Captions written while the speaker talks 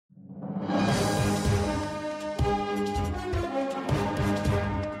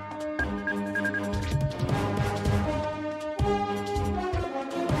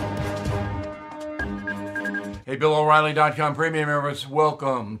Hey, BillO'Reilly.com premium members,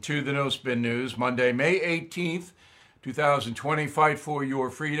 welcome to the No Spin News, Monday, May 18th, 2020. Fight for your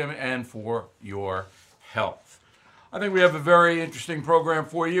freedom and for your health. I think we have a very interesting program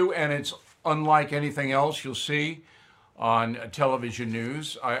for you, and it's unlike anything else you'll see on television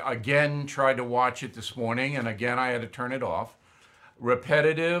news. I again tried to watch it this morning, and again I had to turn it off.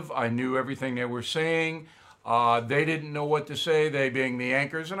 Repetitive. I knew everything they were saying. They didn't know what to say, they being the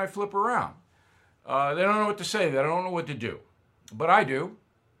anchors, and I flip around. They don't know what to say. They don't know what to do. But I do.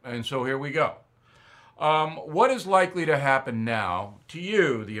 And so here we go. What is likely to happen now to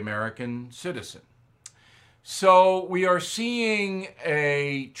you, the American citizen? So we are seeing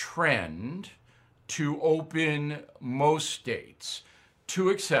a trend to open most states, two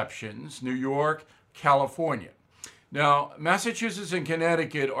exceptions, New York, California. Now, Massachusetts and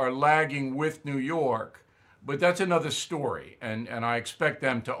Connecticut are lagging with New York, but that's another story, and I expect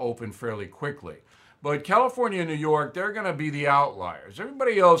them to open fairly quickly. But California and New York, they're going to be the outliers.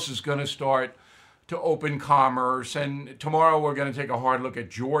 Everybody else is going to start to open commerce, and tomorrow we're going to take a hard look at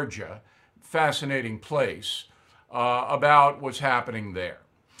Georgia, fascinating place, about what's happening there.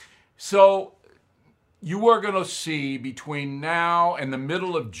 So you are going to see between now and the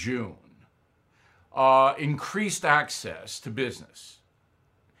middle of June increased access to business.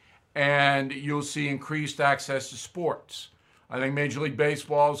 And you'll see increased access to sports. I think Major League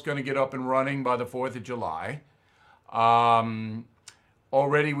Baseball is going to get up and running by the 4th of July.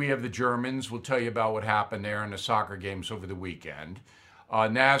 Already we have the Germans. We'll tell you about what happened there in the soccer games over the weekend.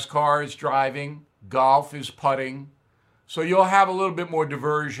 NASCAR is driving. Golf is putting. So you'll have a little bit more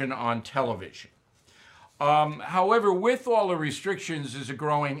diversion on television. However, with all the restrictions is a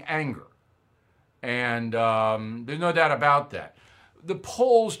growing anger. And there's no doubt about that. The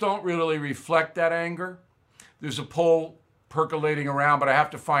polls don't really reflect that anger. There's a poll percolating around, but I have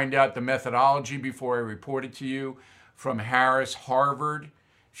to find out the methodology before I report it to you, from Harris, Harvard.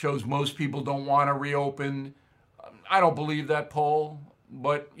 Shows most people don't want to reopen. I don't believe that poll,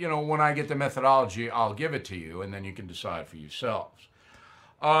 but when I get the methodology, I'll give it to you, and then you can decide for yourselves.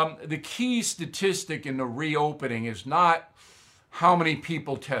 The key statistic in the reopening is not how many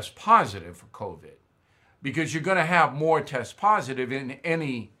people test positive for COVID, because you're going to have more test positive in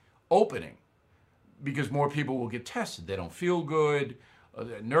any opening, because more people will get tested. They don't feel good,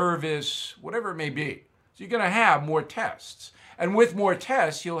 they're nervous, whatever it may be. So you're going to have more tests. And with more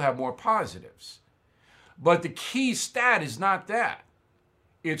tests, you'll have more positives. But the key stat is not that.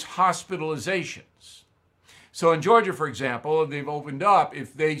 It's hospitalizations. So in Georgia, for example, they've opened up.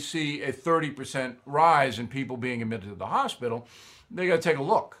 If they see a 30% rise in people being admitted to the hospital, they got to take a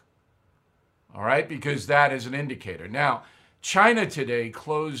look. All right, because that is an indicator. Now, China today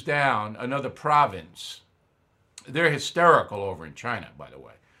closed down another province. They're hysterical over in China, by the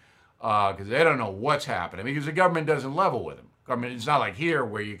way, because they don't know what's happening, because the government doesn't level with them. Government, it's not like here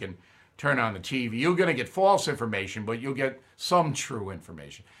where you can turn on the TV. You're going to get false information, but you'll get some true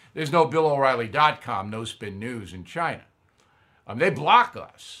information. There's no BillO'Reilly.com, no spin news in China. They block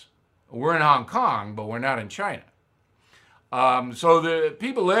us. We're in Hong Kong, but we're not in China. So the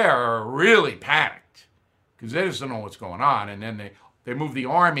people there are really panicked because they just don't know what's going on. And then they moved the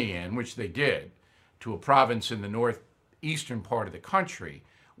army in, which they did, to a province in the northeastern part of the country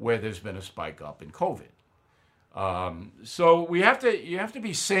where there's been a spike up in COVID. So you have to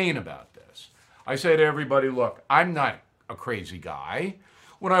be sane about this. I say to everybody, look, I'm not a crazy guy.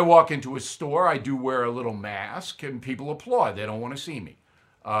 When I walk into a store, I do wear a little mask, and people applaud. They don't want to see me.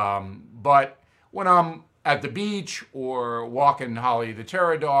 But when I'm at the beach or walking Holly the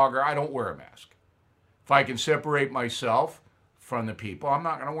Terror Dog, I don't wear a mask. If I can separate myself from the people, I'm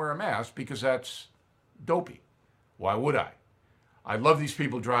not going to wear a mask because that's dopey. Why would I? I love these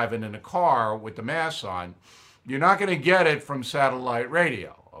people driving in a car with the mask on. You're not going to get it from satellite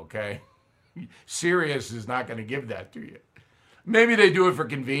radio, okay? Sirius is not going to give that to you. Maybe they do it for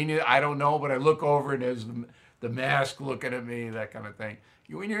convenience. I don't know, but I look over and there's the mask looking at me, that kind of thing.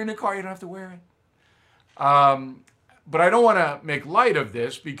 When you're in the car, you don't have to wear it. But I don't want to make light of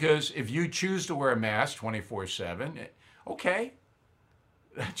this, because if you choose to wear a mask 24/7, okay,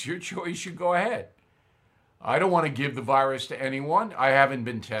 that's your choice. You go ahead. I don't want to give the virus to anyone. I haven't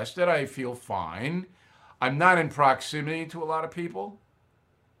been tested. I feel fine. I'm not in proximity to a lot of people,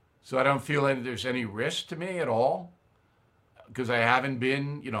 so I don't feel that there's any risk to me at all, because I haven't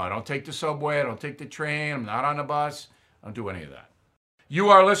been, I don't take the subway, I don't take the train, I'm not on a bus, I don't do any of that. You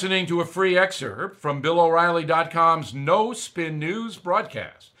are listening to a free excerpt from BillO'Reilly.com's No Spin News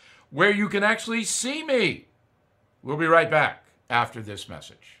broadcast, where you can actually see me. We'll be right back after this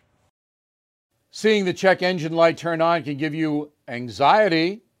message. Seeing the check engine light turn on can give you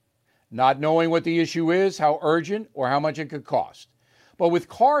anxiety not knowing what the issue is, how urgent, or how much it could cost. But with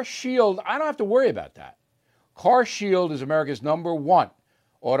Car Shield, I don't have to worry about that. Car Shield is America's #1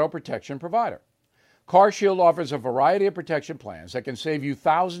 auto protection provider. Car Shield offers a variety of protection plans that can save you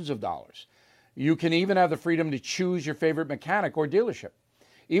thousands of dollars. You can even have the freedom to choose your favorite mechanic or dealership.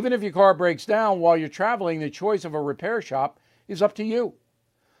 Even if your car breaks down while you're traveling, the choice of a repair shop is up to you.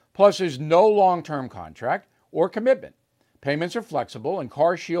 Plus, there's no long-term contract or commitment. Payments are flexible, and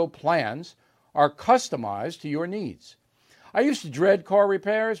Car Shield plans are customized to your needs. I used to dread car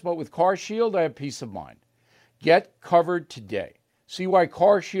repairs, but with Car Shield, I have peace of mind. Get covered today. See why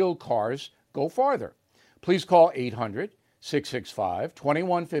Car Shield cars go farther. Please call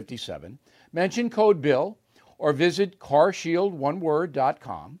 800-665-2157, mention code BILL, or visit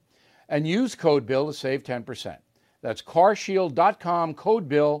carshieldoneword.com and use code BILL to save 10%. That's carshield.com, code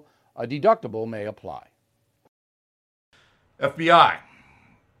BILL. A deductible may apply. FBI,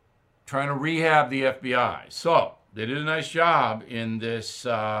 trying to rehab the FBI. So, they did a nice job in this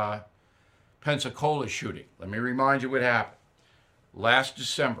Pensacola shooting. Let me remind you what happened. Last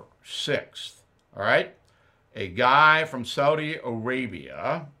December 6th, all right, a guy from Saudi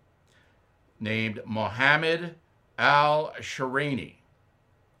Arabia named Mohammed al-Shiraini,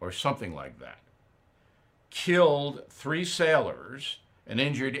 or something like that, killed 3 sailors and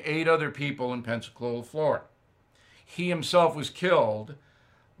injured 8 other people in Pensacola, Florida. He himself was killed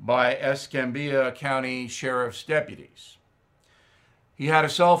by Escambia County Sheriff's deputies. He had a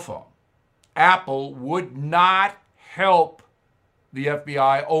cell phone. Apple would not help the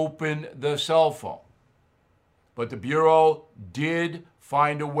FBI open the cell phone. But the Bureau did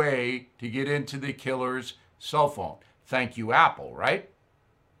find a way to get into the killer's cell phone. Thank you, Apple, right?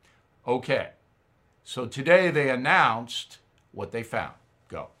 Okay. So today they announced what they found.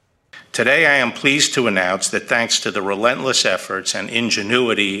 Go. Today I am pleased to announce that thanks to the relentless efforts and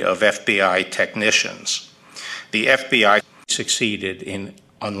ingenuity of FBI technicians, the FBI succeeded in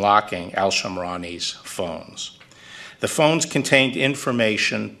unlocking al-Shamrani's phones. The phones contained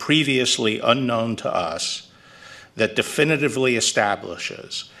information previously unknown to us that definitively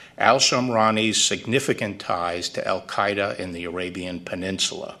establishes al-Shamrani's significant ties to al-Qaeda in the Arabian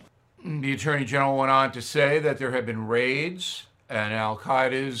Peninsula. The Attorney General went on to say that there have been raids and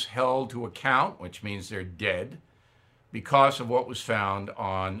al-Qaeda is held to account, which means they're dead, because of what was found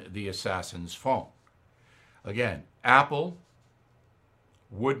on the assassin's phone. Again, Apple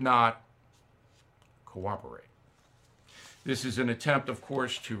would not cooperate. This is an attempt, of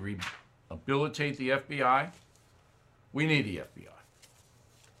course, to rehabilitate the FBI. We need the FBI.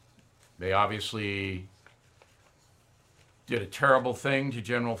 They obviously did a terrible thing to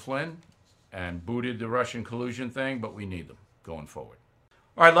General Flynn and booted the Russian collusion thing, but we need them going forward.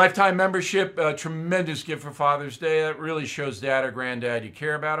 All right, lifetime membership, a tremendous gift for Father's Day. That really shows Dad or Granddad you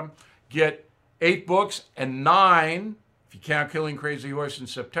care about them. Get 8 books and 9, if you count Killing Crazy Horse in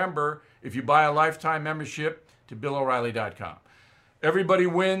September, if you buy a lifetime membership to BillO'Reilly.com. Everybody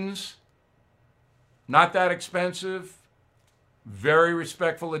wins. Not that expensive. Very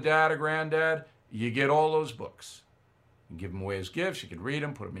respectful of Dad or Granddad. You get all those books. You can give them away as gifts. You can read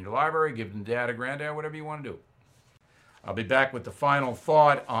them, put them in your library, give them to Dad or Granddad, whatever you want to do. I'll be back with the final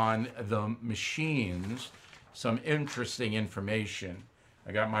thought on the machines. Some interesting information.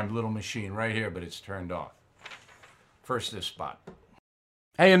 I got my little machine right here, but it's turned off. First, this spot.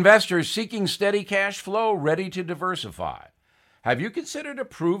 Hey, investors seeking steady cash flow, ready to diversify. Have you considered a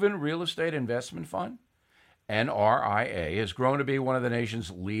proven real estate investment fund? NRIA has grown to be one of the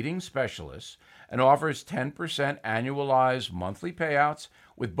nation's leading specialists and offers 10% annualized monthly payouts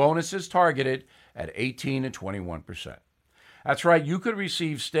with bonuses targeted at 18 to 21%. That's right, you could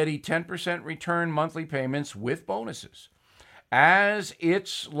receive steady 10% return monthly payments with bonuses. As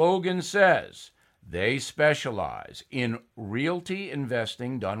its slogan says, they specialize in realty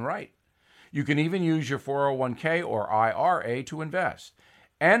investing done right. You can even use your 401k or IRA to invest.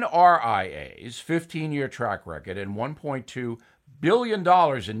 NRIA's 15-year track record and $1.2 billion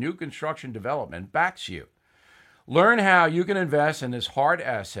in new construction development backs you. Learn how you can invest in this hard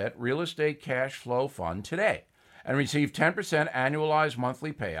asset real estate cash flow fund today and receive 10% annualized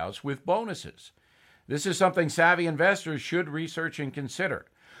monthly payouts with bonuses. This is something savvy investors should research and consider.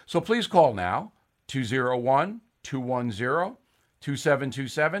 So please call now,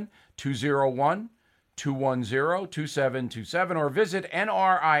 201-210-2727, 201-210-2727, or visit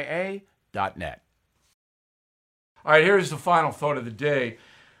nria.net. All right, here's the final thought of the day.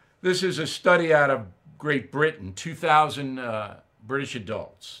 This is a study out of Great Britain, 2,000 British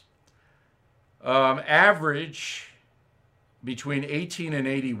adults. Average between 18 and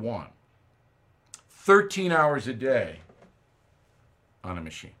 81, 13 hours a day on a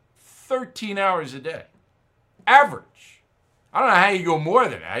machine. 13 hours a day. Average. I don't know how you go more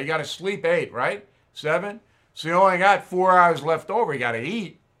than that. You got to sleep 8, right? 7. So you only got 4 hours left over. You got to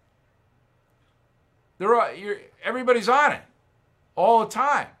eat. Everybody's on it all the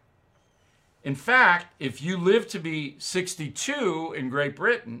time. In fact, if you live to be 62 in Great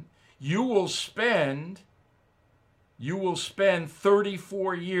Britain, you will spend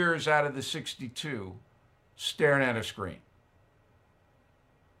 34 years out of the 62 staring at a screen.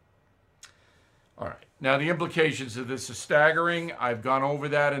 All right. Now, the implications of this are staggering. I've gone over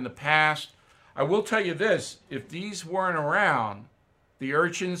that in the past. I will tell you this. If these weren't around, the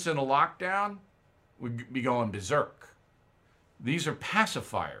urchins in a lockdown would be going berserk. These are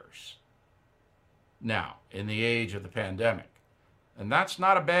pacifiers now in the age of the pandemic. And that's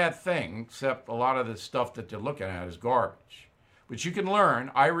not a bad thing, except a lot of the stuff that they're looking at is garbage. But you can learn.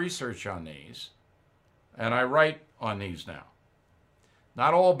 I research on these, and I write on these now.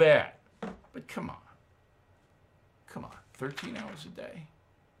 Not all bad, but come on. 13 hours a day.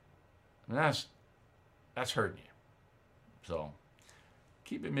 I mean, that's hurting you. So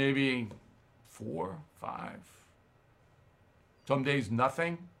keep it maybe 4, 5. Some days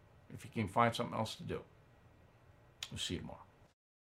nothing, if you can find something else to do. We'll see you tomorrow.